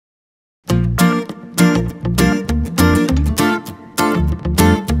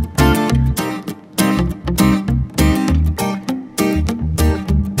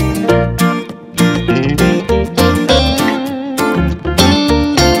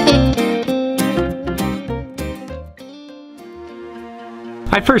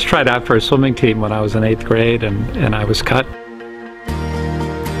I first tried out for a swimming team when I was in 8th grade and I was cut.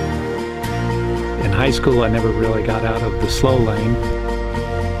 In high school I never really got out of the slow lane.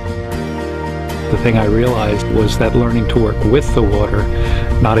 The thing I realized was that learning to work with the water,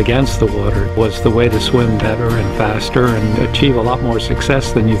 not against the water, was the way to swim better and faster and achieve a lot more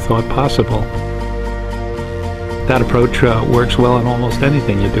success than you thought possible. That approach works well in almost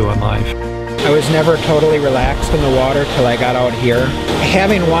anything you do in life. I was never totally relaxed in the water till I got out here.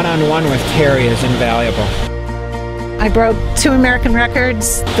 Having one-on-one with Terry is invaluable. I broke 2 American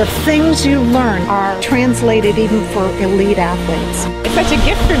records. The things you learn are translated even for elite athletes. It's such a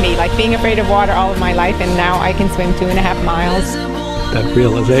gift for me, like being afraid of water all of my life, and now I can swim 2.5 miles. That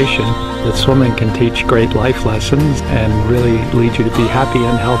realization that swimming can teach great life lessons and really lead you to be happy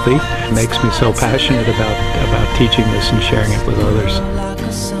and healthy makes me so passionate about teaching this and sharing it with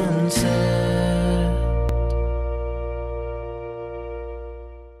others.